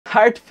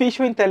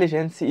Artificial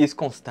intelligence is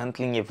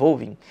constantly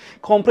evolving,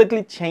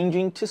 completely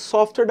changing the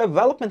software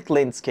development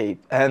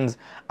landscape, and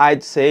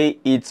I'd say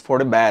it's for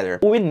the better.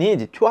 We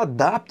need to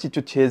adapt to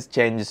these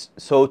changes,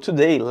 so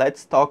today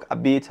let's talk a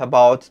bit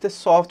about the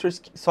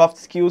soft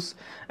skills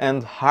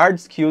and hard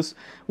skills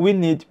we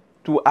need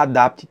to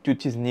adapt to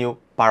this new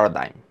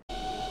paradigm.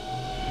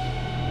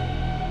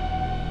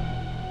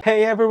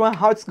 Hey everyone,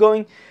 how it's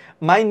going?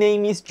 My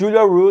name is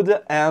Julio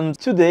Arruda, and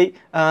today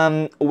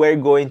we're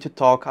going to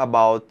talk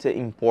about the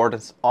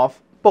importance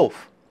of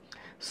both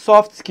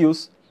soft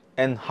skills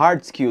and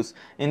hard skills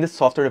in the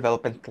software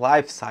development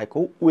life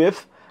cycle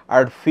with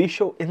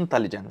artificial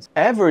intelligence.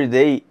 Every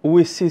day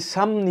we see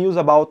some news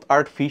about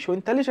artificial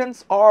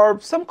intelligence or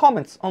some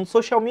comments on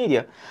social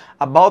media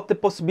about the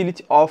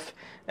possibility of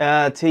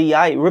the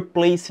AI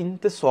replacing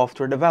the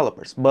software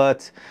developers,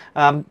 but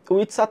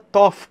it's a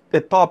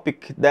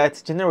topic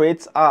that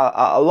generates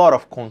a lot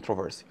of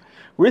controversy.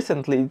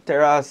 Recently,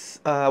 there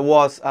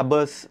was a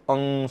buzz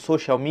on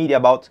social media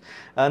about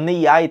an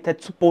AI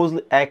that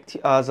supposedly acts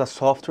as a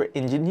software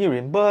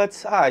engineering,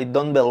 but I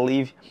don't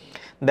believe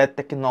that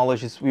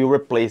technologies will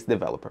replace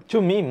developer.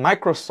 To me,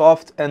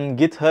 Microsoft and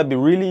GitHub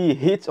really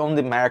hit on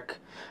the mark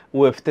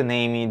with the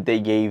name they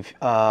gave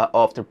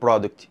of the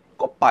product,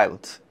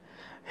 Copilot.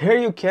 Here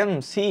you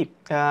can see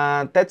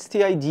that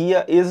the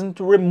idea isn't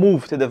to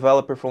remove the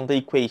developer from the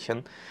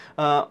equation.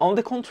 On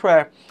the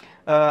contrary,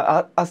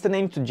 as the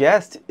name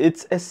suggests,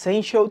 it's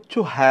essential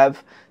to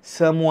have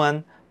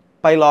someone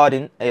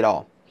piloting it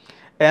all.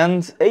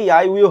 And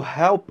AI will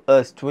help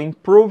us to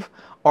improve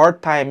our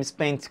time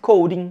spent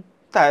coding,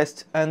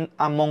 tests, and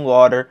among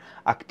other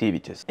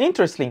activities.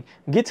 Interesting,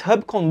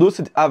 GitHub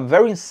conducted a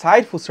very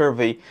insightful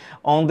survey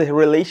on the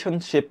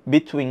relationship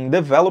between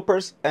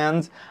developers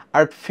and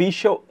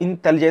artificial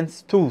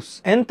intelligence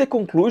tools. And the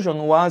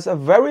conclusion was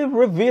very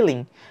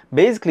revealing.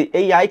 Basically,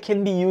 AI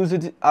can be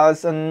used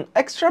as an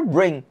extra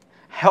brain,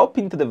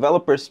 helping the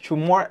developers to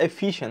more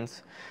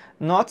efficient.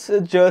 Not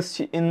just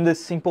in the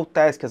simple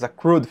task as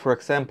Arruda, for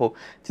example.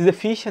 This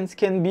efficiency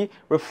can be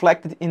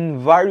reflected in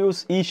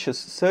various issues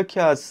such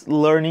as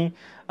learning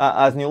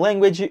a new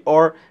language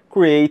or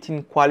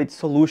creating quality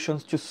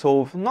solutions to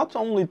solve not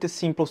only the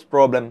simplest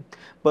problem,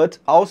 but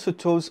also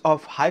those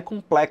of high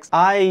complex.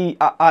 I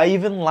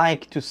even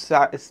like to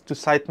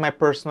cite my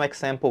personal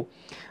example.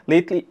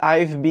 Lately,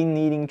 I've been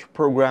needing to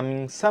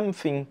programming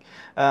something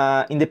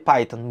in the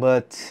Python,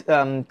 but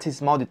the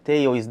small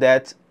detail is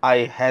that I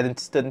hadn't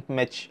studied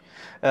much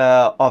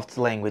of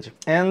the language,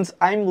 and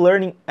I'm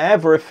learning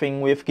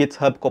everything with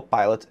GitHub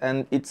Copilot,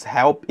 and it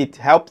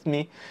helped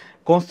me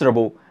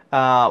comfortable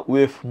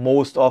with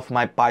most of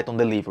my Python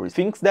deliveries.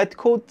 Things that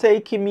could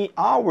take me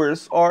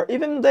hours or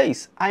even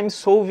days, I'm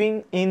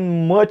solving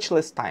in much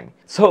less time.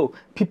 So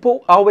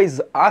people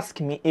always ask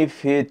me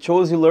if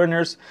choosing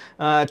learners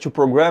to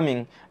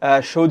programming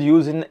should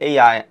use an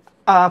AI.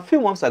 A few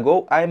months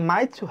ago, I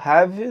might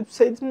have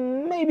said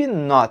maybe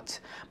not,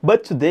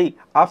 but today,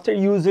 after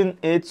using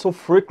it so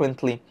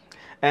frequently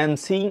and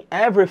seeing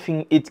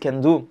everything it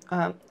can do,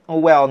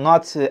 well,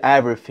 not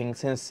everything,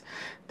 since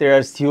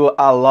there's still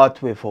a lot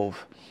to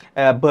evolve.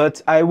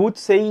 But I would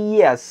say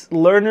yes,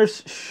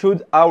 learners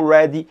should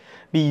already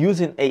be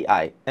using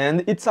AI,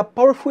 and it's a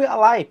powerful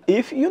ally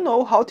if you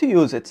know how to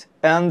use it.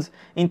 And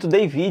in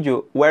today's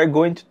video, we're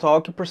going to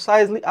talk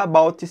precisely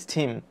about this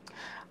theme.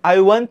 I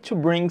want to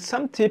bring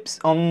some tips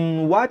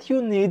on what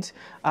you need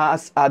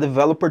as a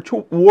developer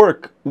to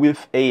work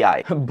with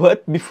AI.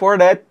 But before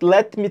that,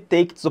 let me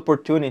take this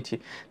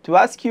opportunity to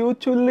ask you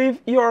to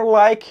leave your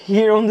like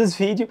here on this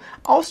video,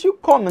 also your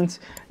comment,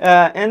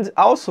 and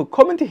also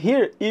comment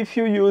here if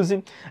you're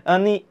using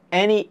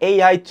any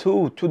AI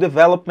tool to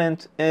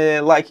development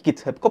like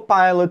GitHub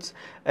Copilot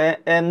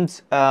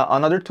and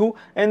another tool,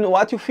 and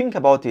what you think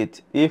about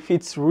it, if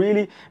it's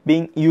really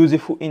being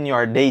useful in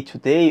your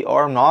day-to-day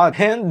or not.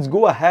 And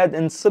go ahead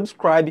and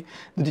subscribe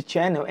to the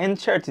channel and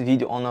share this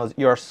video on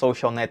your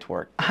social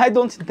network. I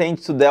don't intend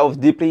to delve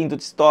deeply into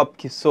this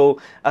topic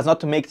so as not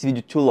to make this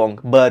video too long,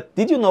 but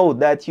did you know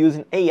that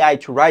using AI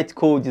to write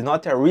code is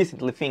not a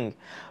recent thing?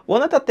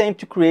 One attempt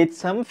to create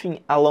something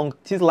along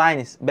these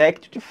lines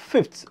back to the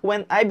 50s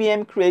when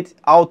IBM created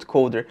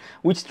Autocoder,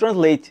 which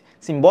translates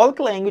symbolic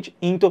language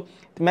into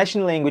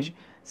machine language,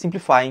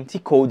 simplifying the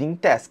coding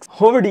tasks.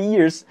 Over the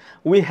years,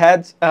 we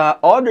had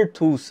other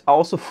tools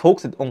also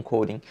focused on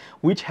coding,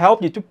 which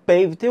helped you to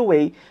pave the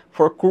way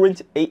for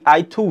current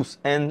AI tools,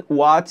 and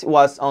what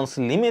was once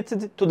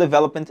limited to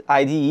development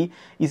IDE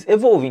is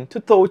evolving to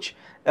touch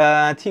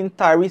the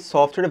entire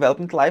software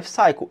development life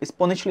cycle,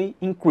 exponentially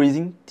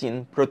increasing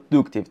team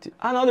productivity.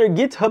 Another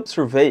GitHub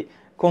survey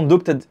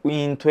conducted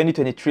in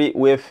 2023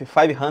 with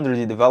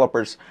 500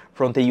 developers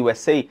from the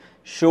USA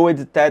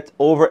showed that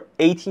over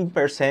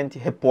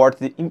 18%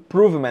 reported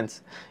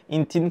improvements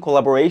in team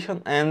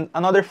collaboration. And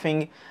another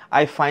thing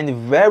I find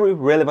very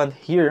relevant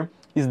here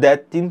is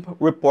that team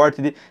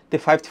reported the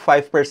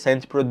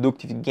 55%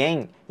 productive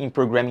gain in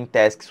programming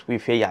tasks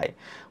with AI,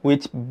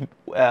 which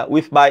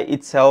by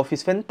itself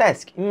is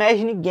fantastic.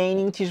 Imagine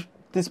gaining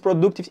is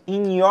productive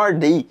in your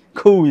day.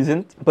 Cool, isn't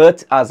it?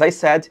 But as I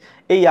said,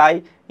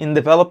 AI in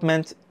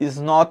development is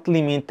not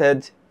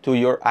limited to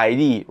your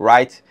IDE,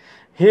 right?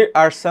 Here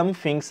are some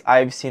things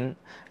I've seen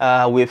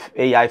with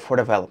AI for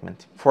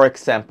development. For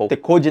example, the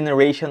code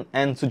generation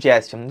and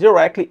suggestion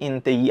directly in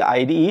the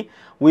IDE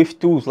with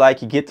tools like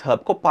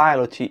GitHub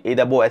Copilot,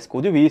 AWS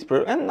Code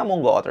Whisperer, and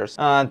among others.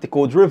 The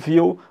code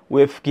review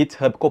with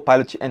GitHub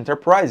Copilot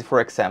Enterprise,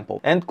 for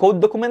example, and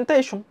code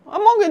documentation,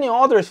 among any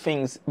other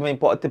things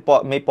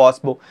may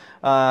possible.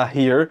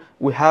 Here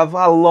we have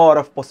a lot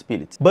of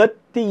possibilities. But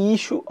the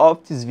issue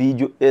of this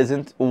video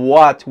isn't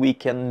what we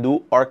can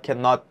do or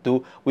cannot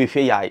do with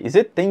AI, is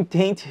it? The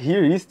intent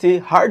here is the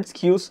hard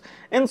skills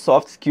and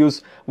soft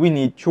skills we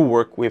need to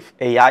work with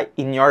AI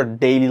in your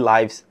daily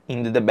lives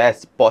in the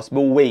best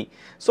possible way.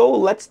 So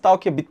let's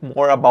talk a bit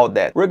more about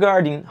that.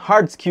 Regarding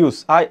hard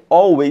skills, I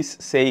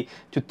always say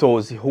to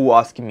those who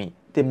ask me,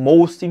 the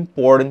most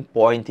important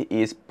point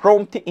is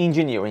prompt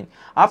engineering.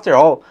 After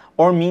all,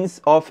 our means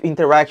of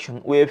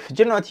interaction with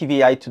generative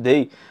AI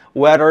today,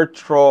 whether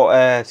through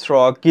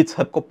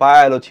GitHub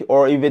Copilot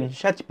or even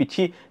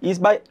ChatGPT, is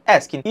by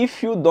asking.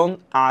 If you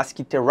don't ask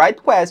the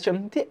right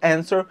question, the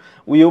answer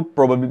will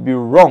probably be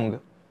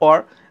wrong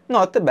or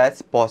not the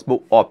best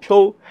possible option.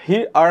 So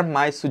here are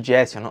my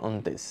suggestions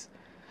on this.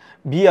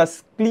 Be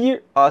as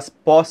clear as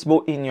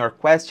possible in your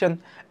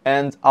question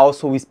and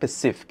also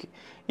specific.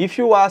 If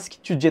you ask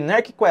a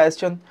generic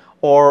question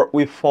or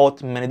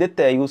without many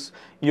details,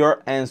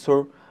 your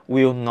answer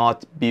will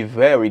not be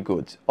very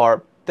good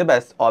or the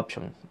best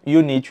option.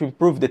 You need to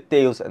improve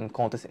details and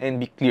context and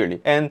be clearly.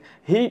 And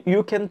here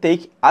you can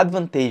take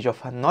advantage of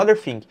another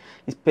thing,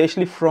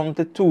 especially from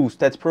the tools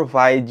that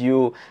provide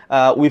you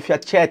with a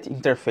chat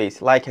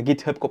interface, like a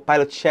GitHub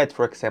Copilot chat,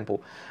 for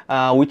example,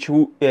 which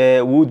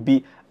would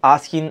be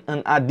asking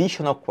an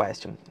additional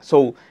question.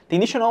 So the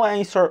initial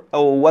answer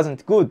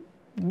wasn't good.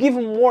 Give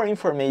more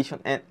information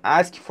and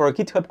ask for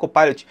GitHub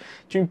Copilot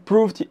to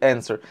improve the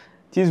answer.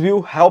 This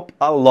will help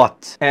a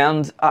lot.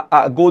 And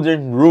a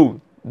golden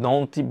rule: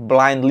 don't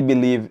blindly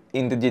believe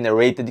in the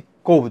generated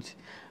code.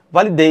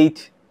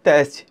 Validate,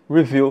 test,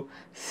 review,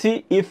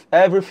 see if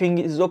everything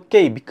is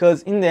okay,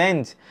 because in the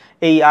end,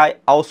 AI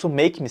also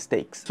makes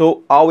mistakes.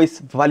 So always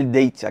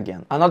validate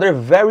again. Another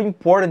very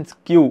important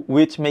skill,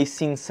 which may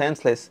seem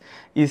senseless,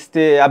 is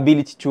the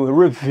ability to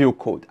review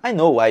code. I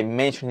know I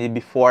mentioned it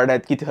before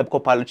that GitHub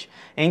Copilot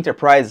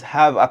Enterprise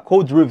have a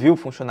code review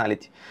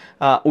functionality,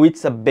 which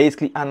is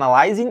basically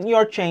analyzing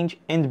your change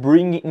and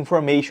bringing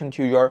information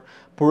to your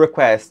pull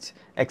request,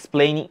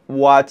 explaining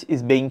what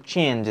is being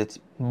changed.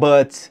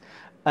 But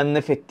an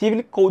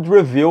effective code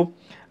review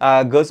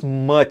goes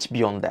much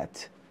beyond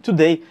that.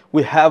 Today,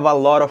 we have a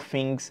lot of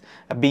things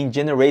being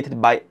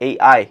generated by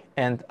AI,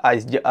 and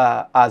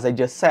as I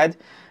just said,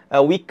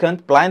 we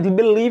can't blindly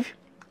believe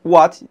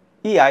what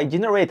AI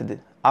generated.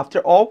 After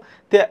all,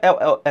 the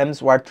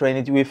LLMs were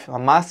trained with a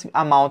massive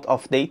amount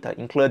of data,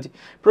 including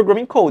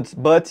programming codes,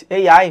 but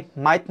AI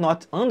might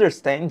not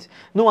understand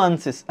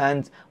nuances,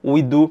 and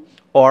we do,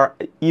 or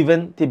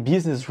even the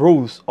business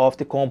rules of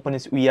the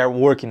companies we are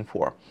working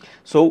for.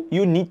 So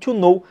you need to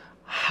know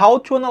how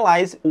to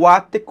analyze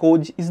what the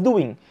code is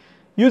doing,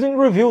 using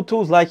review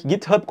tools like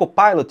GitHub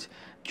Copilot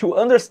to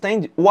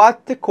understand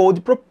what the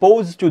code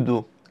proposes to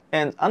do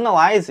and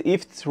analyze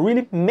if it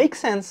really makes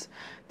sense.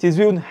 This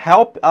will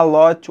help a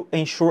lot to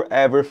ensure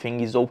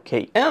everything is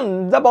okay.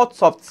 And about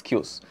soft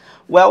skills,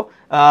 well,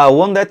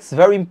 one that's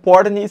very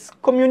important is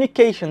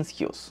communication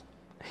skills.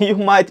 You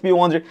might be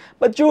wondering,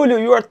 but Julio,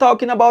 you are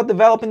talking about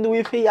developing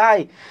with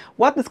AI.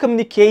 What does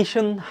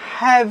communication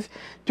have to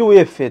do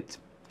with it?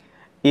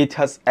 It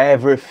has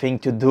everything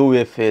to do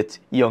with it,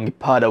 young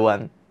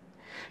Padawan.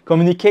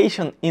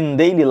 Communication in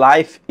daily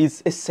life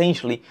is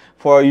essentially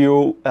for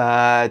you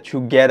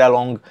to get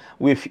along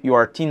with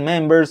your team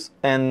members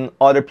and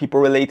other people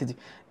related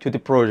to the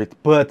project.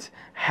 But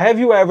have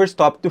you ever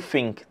stopped to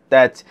think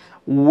that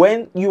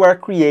when you are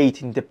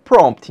creating the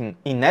prompting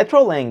in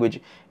natural language,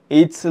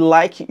 it's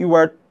like you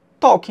are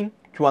talking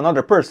to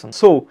another person?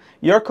 So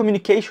your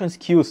communication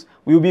skills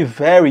will be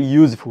very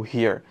useful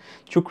here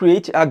to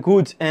create a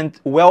good and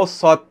well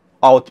thought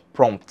out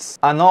prompts.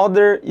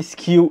 Another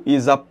skill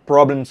is a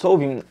problem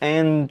solving,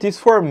 and this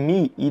for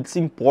me it's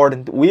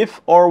important with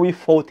or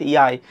without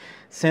AI,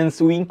 since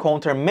we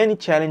encounter many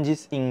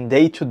challenges in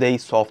day-to-day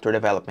software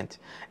development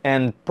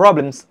and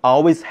problems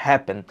always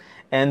happen,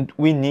 and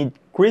we need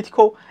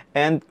critical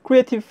and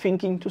creative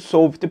thinking to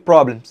solve the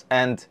problems.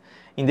 And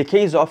in the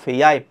case of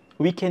AI,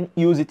 we can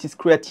use its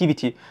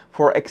creativity,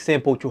 for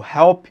example, to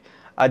help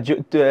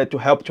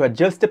to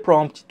adjust the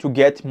prompt to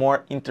get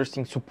more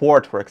interesting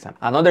support, for example.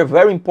 Another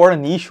very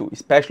important issue,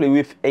 especially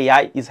with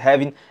AI, is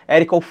having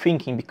ethical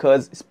thinking,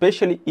 because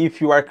especially if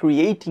you are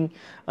creating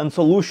a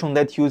solution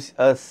that uses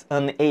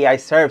an AI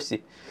service,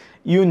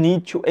 you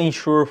need to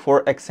ensure,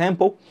 for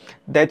example,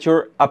 that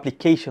your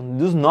application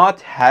does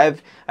not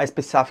have a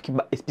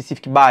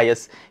specific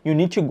bias. You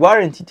need to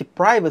guarantee the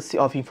privacy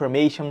of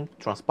information,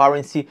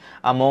 transparency,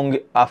 among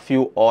a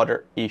few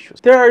other issues.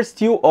 There are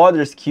still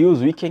other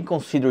skills we can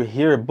consider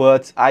here,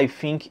 but I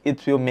think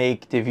it will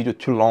make the video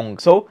too long.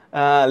 So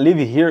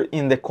leave here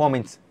in the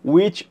comments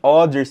which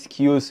other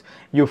skills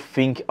you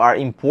think are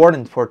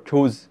important for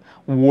those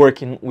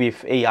working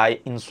with AI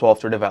in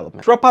software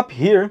development. Wrap up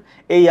here,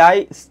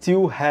 AI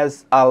still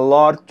has a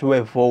lot to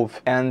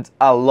evolve and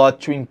a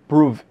lot to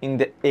improve in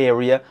the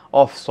area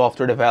of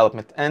software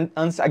development. And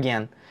once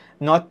again,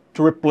 not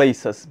to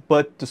replace us,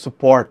 but to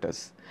support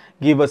us,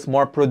 give us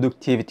more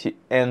productivity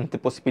and the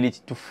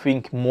possibility to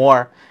think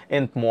more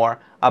and more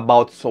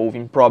about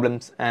solving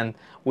problems. And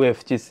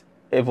with these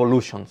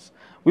evolutions,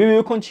 we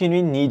will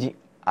continue needing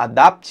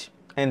adapt,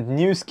 and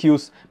new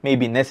skills may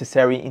be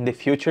necessary in the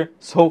future.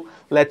 So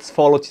let's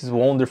follow this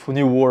wonderful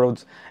new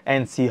world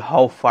and see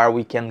how far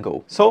we can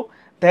go. So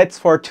that's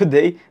for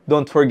today.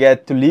 Don't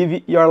forget to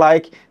leave your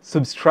like,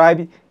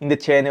 subscribe in the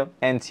channel,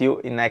 and see you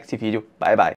in next video. Bye bye.